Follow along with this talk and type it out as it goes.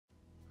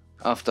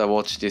After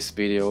watch this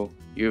video,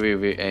 you will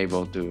be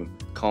able to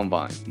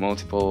combine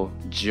multiple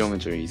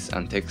geometries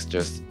and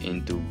textures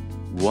into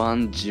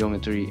one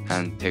geometry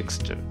and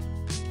texture.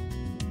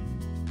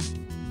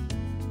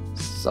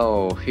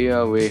 So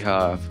here we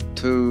have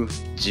two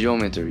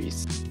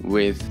geometries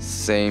with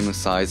same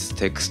size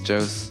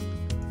textures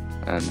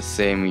and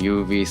same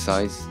UV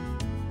size.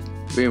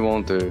 We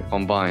want to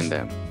combine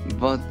them,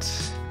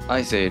 but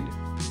I said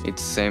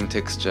it's same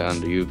texture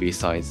and UV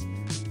size,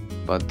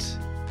 but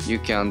you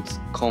can't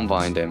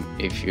combine them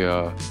if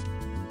your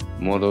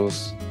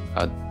models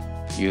are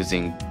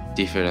using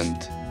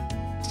different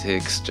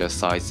texture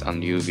size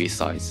and UV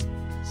size.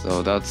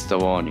 So that's the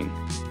warning.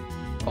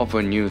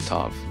 Open new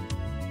tab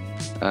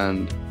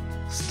and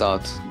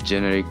start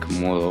generic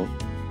model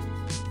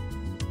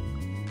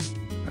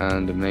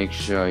and make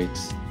sure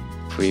it's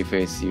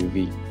preface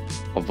UV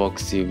or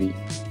box UV,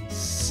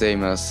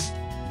 same as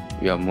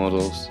your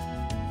models.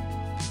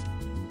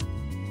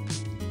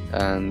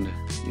 And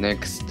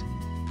next,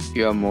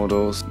 your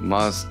models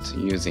must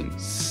using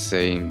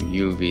same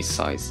UV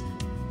size.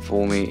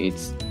 For me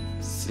it's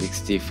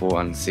 64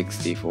 and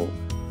 64.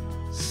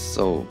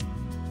 So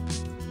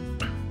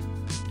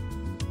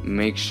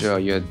make sure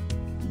your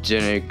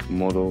generic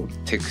model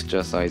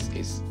texture size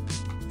is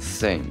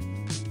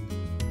same.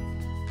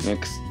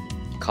 Next,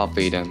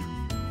 copy them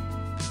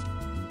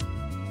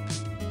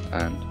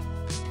and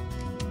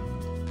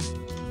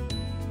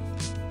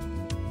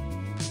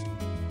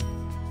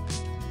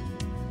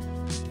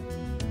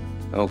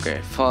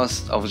okay,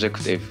 first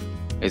objective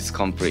is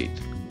complete.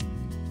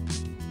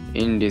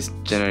 In this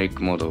generic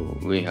model,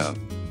 we have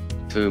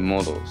two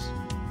models,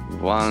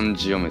 one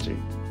geometry.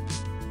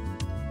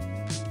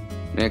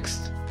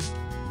 Next,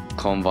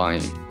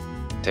 combine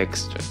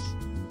textures.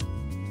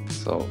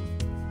 So,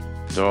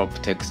 drop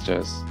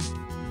textures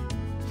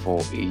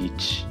for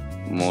each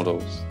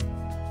models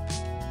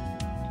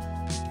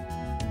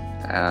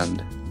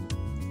and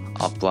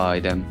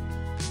apply them.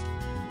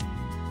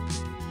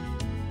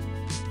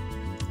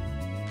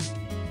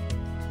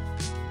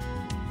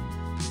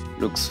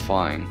 Looks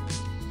fine.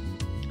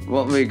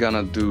 What we're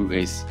gonna do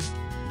is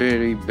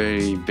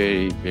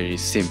very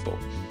simple.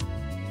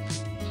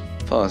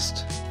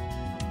 First,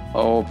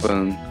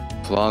 open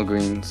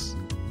plugins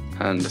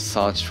and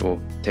search for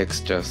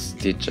texture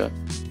stitcher.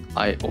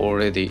 I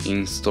already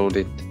installed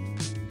it.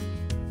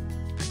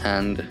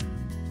 And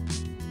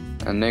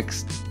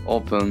next,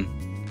 open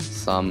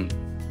some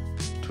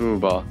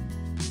toolbar.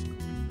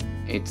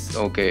 It's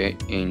okay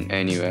in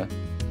anywhere.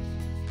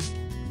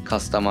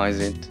 Customize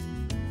it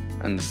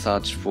and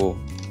search for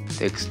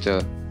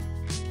texture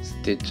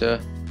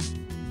stitcher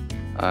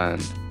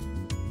and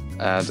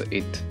add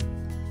it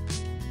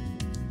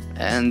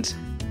and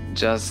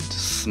just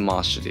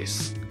smash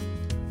this.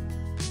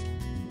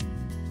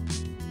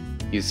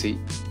 You see,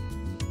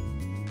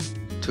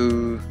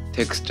 two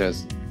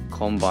textures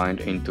combined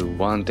into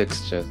one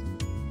texture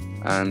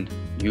and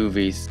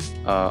UVs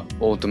are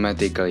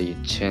automatically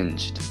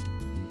changed.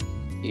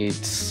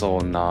 It's so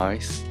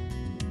nice.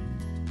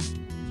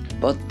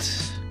 But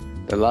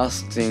the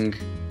last thing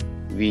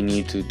we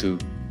need to do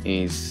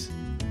is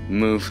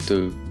move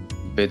to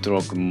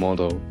Bedrock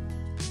model.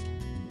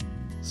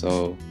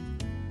 So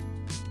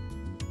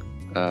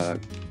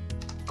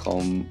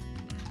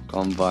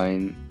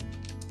combine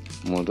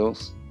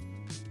models,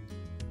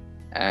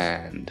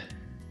 and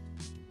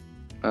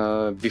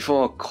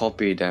before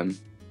copy them,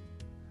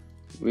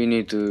 we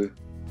need to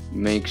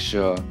make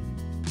sure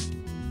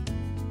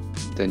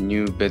the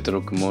new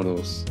Bedrock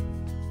models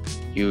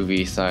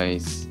UV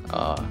size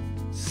are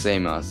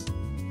same as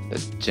the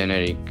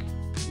generic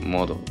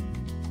model.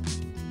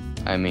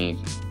 I mean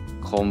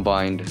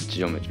combined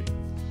geometry.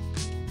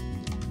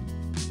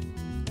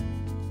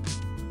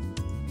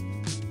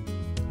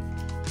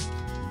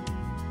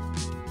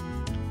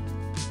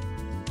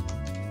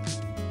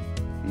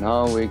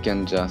 Now we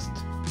can just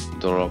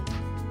drop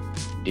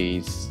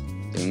these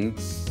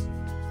things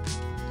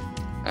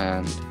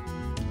and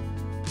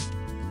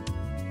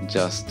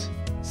just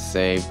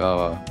save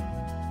our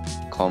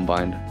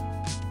combined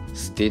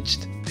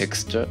stitched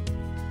texture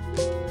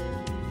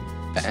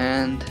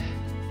and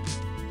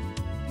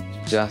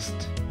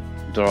just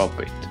drop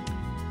it.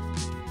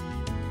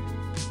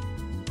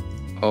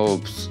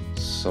 Oops,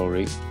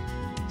 sorry,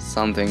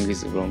 something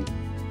is wrong.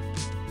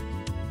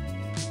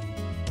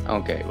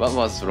 Okay, what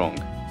was wrong?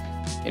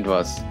 It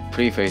was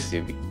preface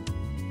UV.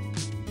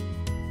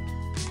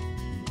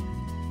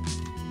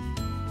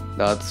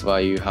 That's why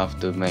you have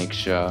to make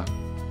sure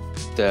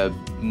the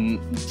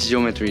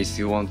geometries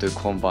you want to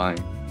combine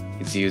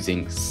is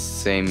using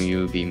same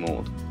UV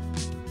mode.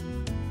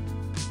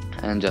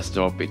 And just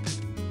drop it.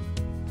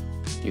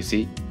 You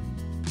see?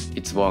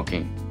 It's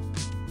working.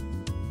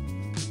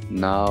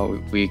 Now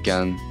we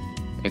can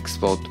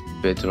export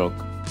Bedrock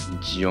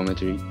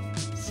geometry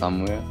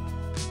somewhere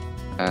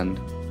and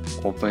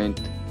open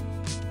it.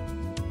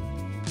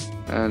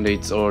 And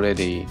it's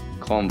already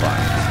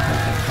combined.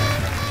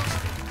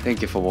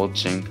 Thank you for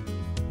watching.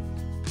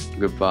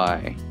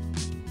 Goodbye.